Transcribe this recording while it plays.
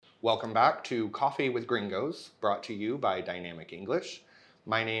Welcome back to Coffee with Gringos, brought to you by Dynamic English.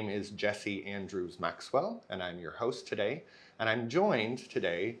 My name is Jesse Andrews Maxwell, and I'm your host today. And I'm joined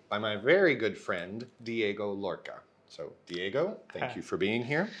today by my very good friend, Diego Lorca. So, Diego, thank you for being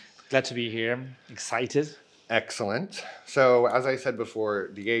here. Glad to be here. Excited. Excellent. So, as I said before,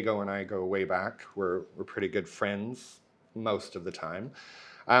 Diego and I go way back. We're pretty good friends most of the time.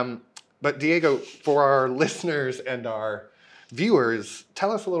 But Diego, for our listeners and our viewers,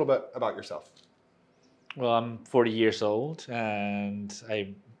 tell us a little bit about yourself. Well, I'm 40 years old and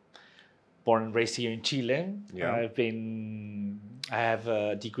I'm born and raised here in Chile. Yeah. I have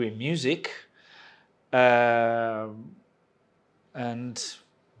a degree in music. And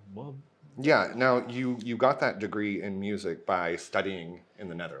well, Yeah. Now, you got that degree in music by studying in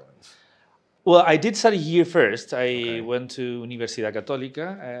the Netherlands. well, I did study here first. I Okay. went to Universidad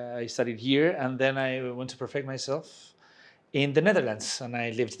Católica. I studied here and then I went to perfect myself in the Netherlands. And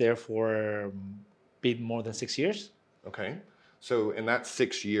I lived there for a bit more than 6 years. Okay. So, in that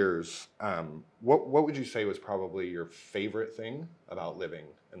 6 years, what would you say was probably your favorite thing about living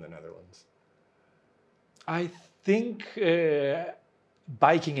in the Netherlands? I think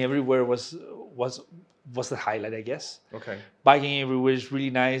biking everywhere was the highlight, I guess. Okay. Biking everywhere is really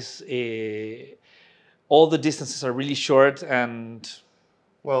nice. All the distances are really short, and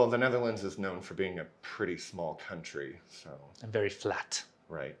Well, the Netherlands is known for being a pretty small country, so very flat.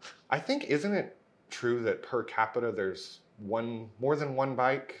 right. I think isn't it true that per capita there's more than one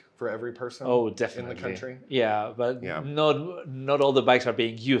bike for every person Oh, in definitely. the country? Yeah, but Yeah. not all the bikes are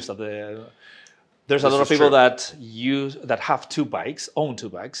being used. There's a This lot of is people true. that have own two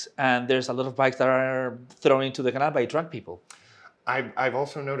bikes, and there's a lot of bikes that are thrown into the canal by drunk people. I've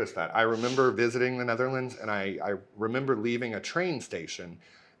also noticed that. I remember visiting the Netherlands, and I remember leaving a train station,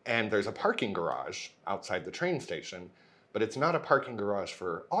 and there's a parking garage outside the train station, but it's not a parking garage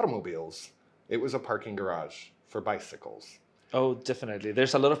for automobiles. It was a parking garage for bicycles. Oh, definitely.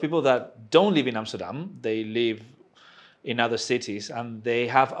 There's a lot of people that don't live in Amsterdam. They live in other cities, and they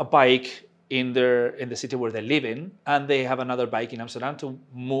have a bike in the city where they live in, and they have another bike in Amsterdam to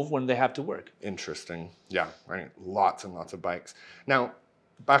move when they have to work. Interesting. Yeah, right. Lots and lots of bikes. Now,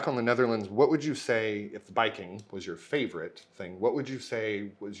 back on the Netherlands, what would you say, if biking was your favorite thing, what would you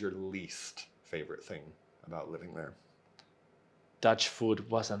say was your least favorite thing about living there? Dutch food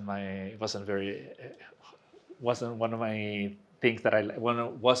wasn't one of my things that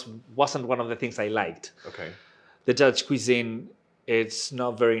wasn't one of the things I liked. Okay. The Dutch cuisine, it's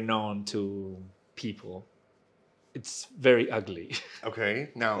not very known to people. It's very ugly. Okay.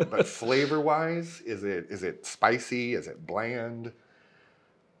 Now, but flavor-wise, is it spicy? Is it bland?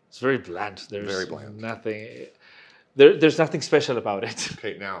 It's very bland. There's Very bland. nothing. There's nothing special about it.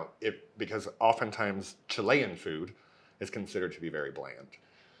 Okay. Now, because oftentimes Chilean food is considered to be very bland.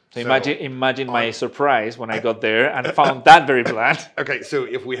 So imagine my on- surprise when I got there and found that very bland. Okay, so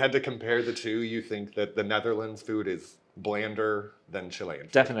if we had to compare the two, you think that the Netherlands food is blander than Chilean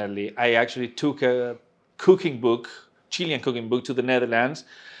food? Definitely. I actually took a Chilean cooking book to the Netherlands,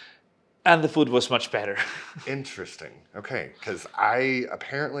 and the food was much better. Interesting. Okay, because I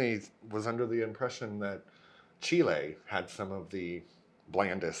apparently was under the impression that Chile had some of the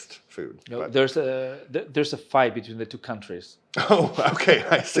blandest food. No, but- there's a fight between the two countries. Oh, okay,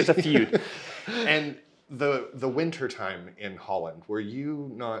 I see. There's a feud. And the winter time in Holland, were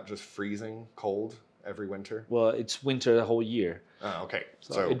you not just freezing cold every winter? Well, it's winter the whole year. Oh, okay.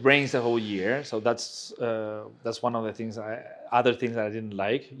 So it rains the whole year. So that's one of the things. Other things that I didn't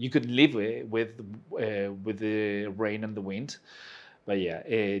like. You could live with the rain and the wind, but yeah,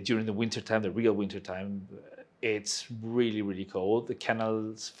 during the winter time, the real winter time, it's really really cold. The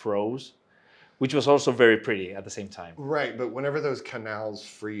canals froze, which was also very pretty at the same time. Right, but whenever those canals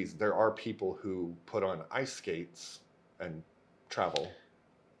freeze, there are people who put on ice skates and travel,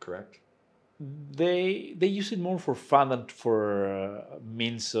 correct? They use it more for fun than for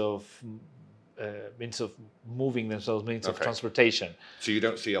means of moving themselves, means of Okay. transportation. So you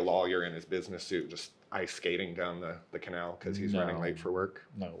don't see a lawyer in his business suit just ice skating down the canal because he's running No. late for work?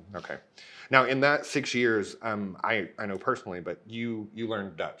 No. Okay. Now, in that 6 years, I know personally, but you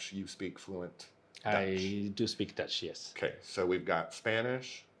learned Dutch. You speak fluent Dutch. I do speak Dutch, yes. Okay, so we've got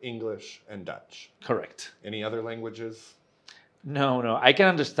Spanish, English, and Dutch. Correct. Any other languages? No. I can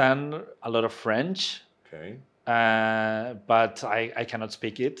understand a lot of French, Okay, but I cannot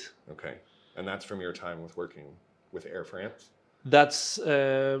speak it. okay. And that's from your time with working with Air France? That's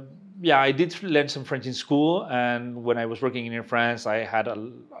I did learn some French in school, and when I was working in Air France, I had a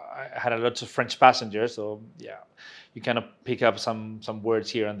lot of French passengers. So yeah, you kind of pick up some words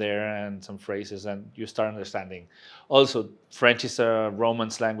here and there and some phrases, and you start understanding. Also, French is a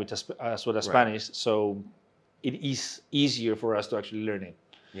Romance language as well as Right. Spanish, so it is easier for us to actually learn it.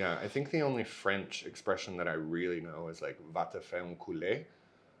 Yeah, I think the only French expression that I really know is like "va te faire un couler,"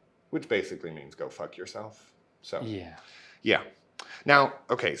 which basically means "go fuck yourself." So Yeah. yeah. Now,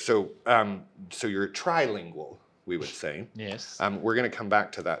 okay, so you're trilingual, we would say. Yes. We're going to come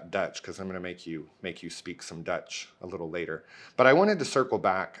back to that Dutch because I'm going to make you speak some Dutch a little later. But I wanted to circle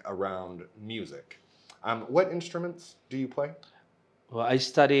back around music. What instruments do you play? Well, I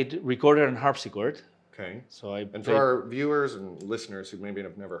studied recorder and harpsichord, Okay. so I And for played. our viewers and listeners who maybe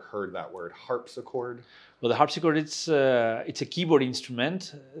have never heard that word, harpsichord. Well, the harpsichord it's a keyboard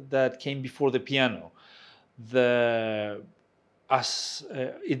instrument that came before the piano. The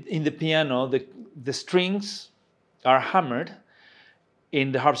in the piano, the strings are hammered.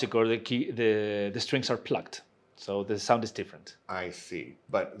 In the harpsichord, the strings are plucked, so the sound is different. I see.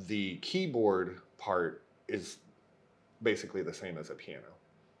 But the keyboard part is basically the same as a piano.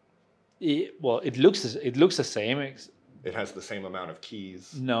 Well, it looks the same. It has the same amount of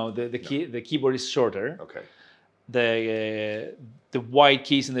keys. No, the keyboard is shorter. Okay. The white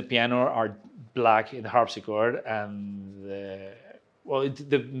keys in the piano are black in the harpsichord, and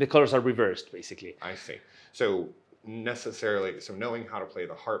the colors are reversed basically. I see. So knowing how to play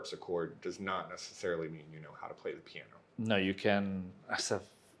the harpsichord does not necessarily mean you know how to play the piano. No, you can, as a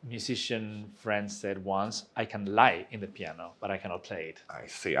musician friend said once, I can lie in the piano, but I cannot play it. I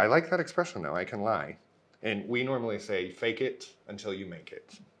see. I like that expression though. I can lie. And we normally say fake it until you make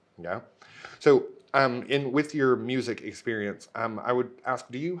it. Yeah. So with your music experience, I would ask,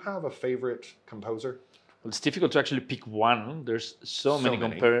 do you have a favorite composer? Well, it's difficult to actually pick one. There's so many,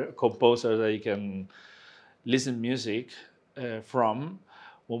 many. composers that you can listen music from.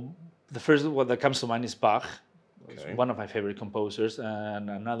 Well, the first one that comes to mind is Bach. It's Okay. one of my favorite composers, and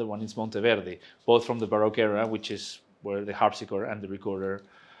another one is Monteverdi, both from the Baroque era, which is where the harpsichord and the recorder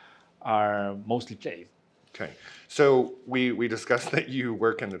are mostly played. Okay. So we discussed that you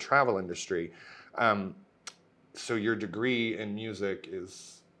work in the travel industry. So your degree in music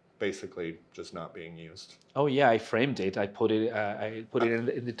is basically just not being used. Oh yeah, I framed it. I put it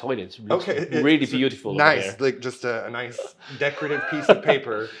in the toilet. It looks Okay. really It's beautiful. Nice, Over there. like just a nice decorative piece of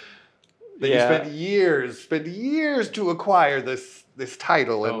paper that you spent years to acquire this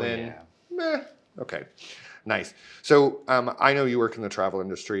title, and Oh, then yeah. meh. Okay, nice. So I know you work in the travel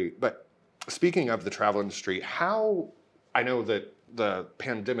industry, but speaking of the travel industry, how I know that the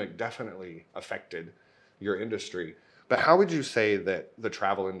pandemic definitely affected your industry, but how would you say that the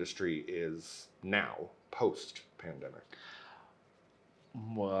travel industry is now post-pandemic?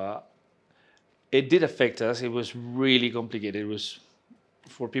 Well, it did affect us. It was really complicated. It was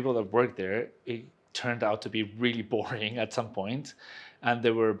for people that worked there. It turned out to be really boring at some point, and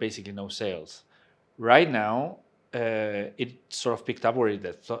there were basically no sales. Right now, it sort of picked up where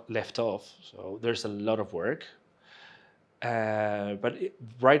it left off. So there's a lot of work. But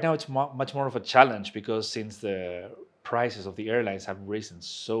right now, it's much more of a challenge because since the prices of the airlines have risen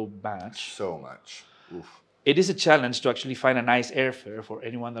so much, So much. Oof. it is a challenge to actually find a nice airfare for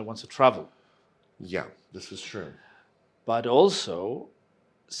anyone that wants to travel. Yeah, this is true. But also,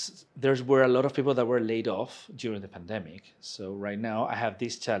 there were a lot of people that were laid off during the pandemic. So right now, I have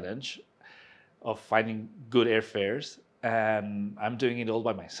this challenge of finding good airfares, and I'm doing it all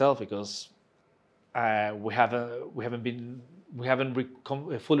by myself because we haven't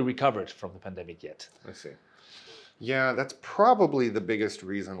fully recovered from the pandemic yet. I see. Yeah, that's probably the biggest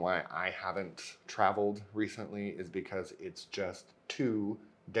reason why I haven't traveled recently is because it's just too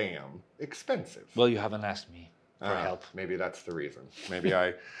damn expensive. Well, you haven't asked me for help. Maybe that's the reason. Maybe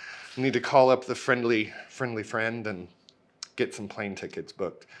I need to call up the friendly friend and get some plane tickets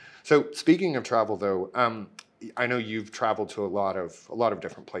booked. So speaking of travel, though, I know you've traveled to a lot of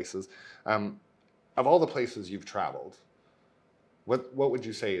different places. Of all the places you've traveled, what would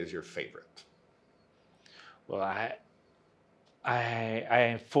you say is your favorite? Well,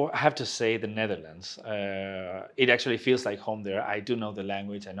 I have to say the Netherlands. It actually feels like home there. I do know the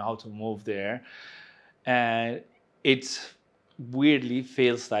language. I know how to move there, and it weirdly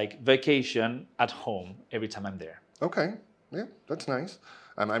feels like vacation at home every time I'm there. Okay, yeah, that's nice.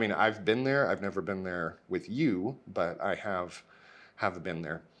 I mean, I've been there. I've never been there with you, but I have been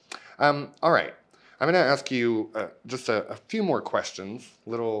there. All right, I'm going to ask you just a few more questions,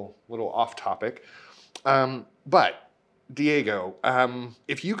 little off topic. But Diego,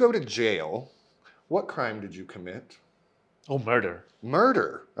 if you go to jail, what crime did you commit? Oh, murder.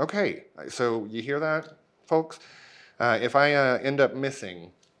 Murder. Okay, so you hear that, folks? If I end up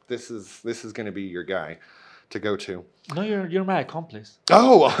missing, this is going to be your guy. to go to? No, you're my accomplice.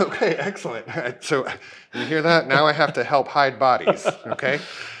 Oh, okay, excellent. So you hear that? Now I have to help hide bodies. Okay.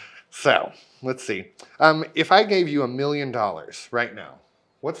 So let's see. If I gave you $1 million right now,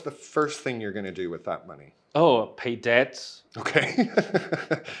 what's the first thing you're going to do with that money? Oh, pay debts. Okay.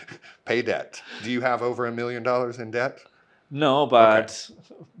 Pay debt. Do you have over $1 million in debt? No, but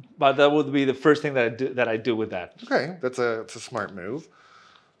that would be the first thing that I do with that. Okay, it's a smart move.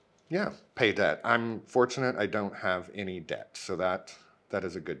 Yeah, pay debt. I'm fortunate I don't have any debt, so that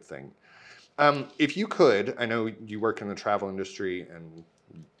is a good thing. If you could, I know you work in the travel industry and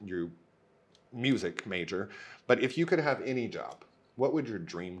you're music major, but if you could have any job, what would your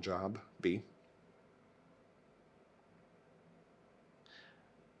dream job be?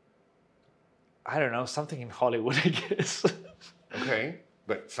 I don't know, something in Hollywood, I guess. Okay,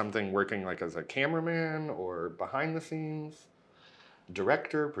 but something working like as a cameraman or behind the scenes,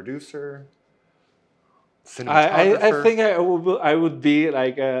 director, producer, cinematographer. I think I would be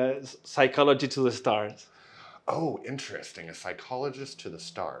like a psychology to the stars. Oh, interesting. A psychologist to the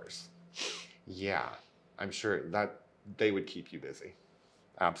stars. Yeah, I'm sure that they would keep you busy.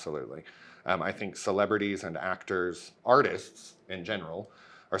 Absolutely. I think celebrities and actors, artists in general,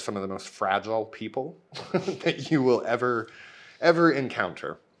 are some of the most fragile people that you will ever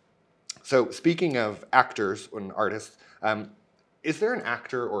encounter. So, speaking of actors and artists, is there an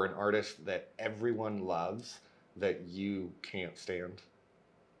actor or an artist that everyone loves that you can't stand?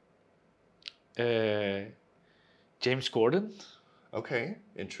 James Corden. Okay,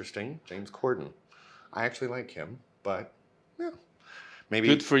 interesting. James Corden. I actually like him, but yeah, maybe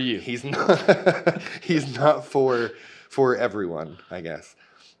Good for you. He's not. He's not for everyone, I guess.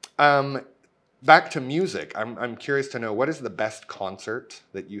 Back to music. I'm curious to know, what is the best concert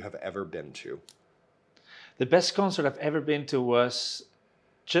that you have ever been to? The best concert I've ever been to was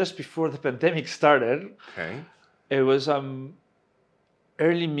just before the pandemic started. Okay. It was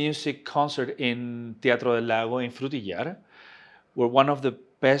early music concert in Teatro del Lago in Frutillar, where one of the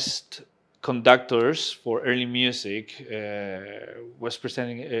best conductors for early music was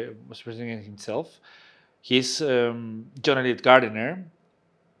presenting himself. He's John Elliott Gardiner,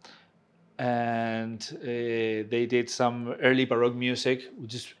 and they did some early Baroque music,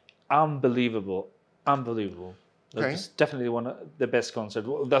 which is unbelievable. Okay. That's definitely one of the best concerts.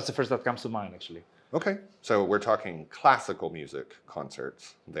 Well, that's the first that comes to mind, actually. Okay. So we're talking classical music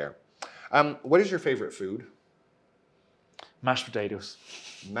concerts there. What is your favorite food? Mashed potatoes.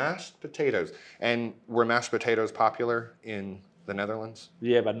 Mashed potatoes. And were mashed potatoes popular in the Netherlands?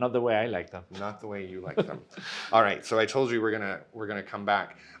 Yeah, but not the way I like them. Not the way you like them. All right. So I told you we're gonna come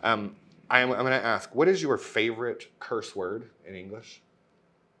back. I'm gonna ask, what is your favorite curse word in English?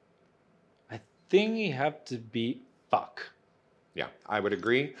 I think you have to be fuck. Yeah, I would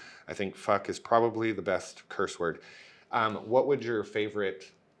agree. I think fuck is probably the best curse word. What would your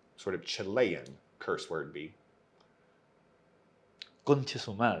favorite sort of Chilean curse word be? Concha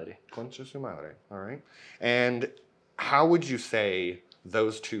su madre. Concha su madre. All right. And how would you say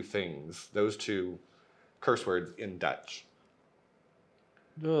those two things, those two curse words in Dutch?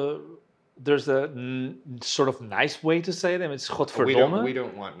 There's a sort of nice way to say them. It's godverdomme. We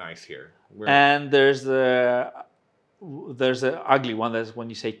don't want nice here. And there's the ugly one. That's when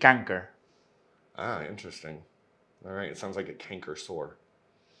you say kanker. Ah, interesting. All right. It sounds like a canker sore.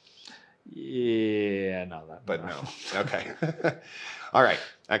 Yeah, no, that. But no. Okay. All right.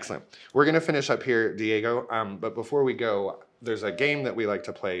 Excellent. We're going to finish up here, Diego. But before we go, there's a game that we like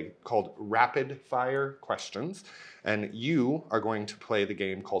to play called Rapid Fire Questions. And you are going to play the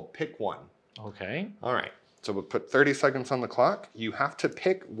game called Pick One. Okay. All right. So we'll put 30 seconds on the clock. You have to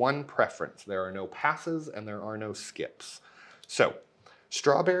pick one preference. There are no passes and there are no skips. So,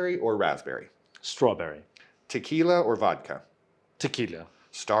 strawberry or raspberry? Strawberry. Tequila or vodka? Tequila.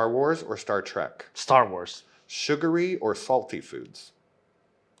 Star Wars or Star Trek? Star Wars. Sugary or salty foods?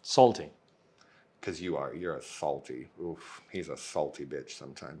 Salty. Because you're a salty. Oof, he's a salty bitch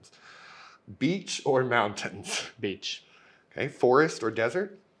sometimes. Beach or mountains? Beach. Okay, forest or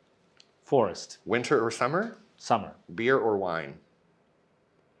desert? Forest. Winter or summer? Summer. Beer or wine?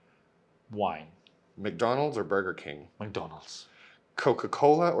 Wine. McDonald's or Burger King? McDonald's.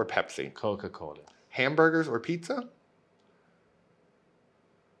 Coca-Cola or Pepsi? Coca-Cola. Hamburgers or pizza?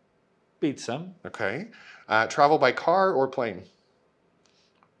 Pizza. Okay. Travel by car or plane?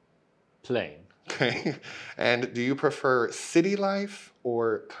 Plane. Okay. And do you prefer city life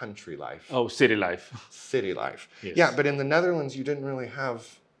or country life? Oh, city life. City life. Yes. Yeah, but in the Netherlands, you didn't really have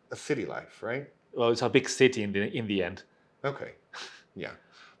a city life, right? Well, it's a big city in the end. Okay. Yeah.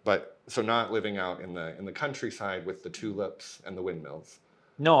 But so not living out in the countryside with the tulips and the windmills.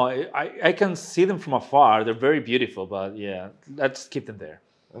 No, I can see them from afar. They're very beautiful, but yeah, let's keep them there.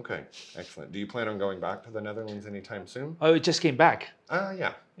 Okay, excellent. Do you plan on going back to the Netherlands anytime soon? Oh, it just came back.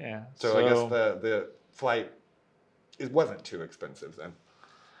 Yeah. Yeah. So I guess the flight, it wasn't too expensive then.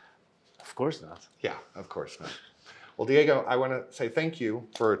 Of course not. Yeah, of course not. Well, Diego, I want to say thank you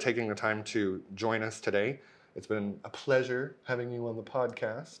for taking the time to join us today. It's been a pleasure having you on the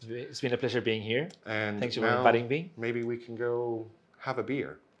podcast. It's been a pleasure being here. And Thanks for now inviting me. maybe we can go have a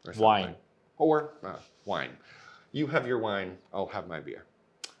beer or something. Wine. Or wine. You have your wine, I'll have my beer.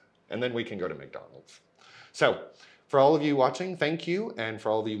 And then we can go to McDonald's. So, for all of you watching, thank you. And for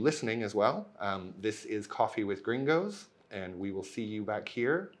all of you listening as well, this is Coffee with Gringos. And we will see you back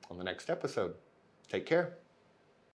here on the next episode. Take care.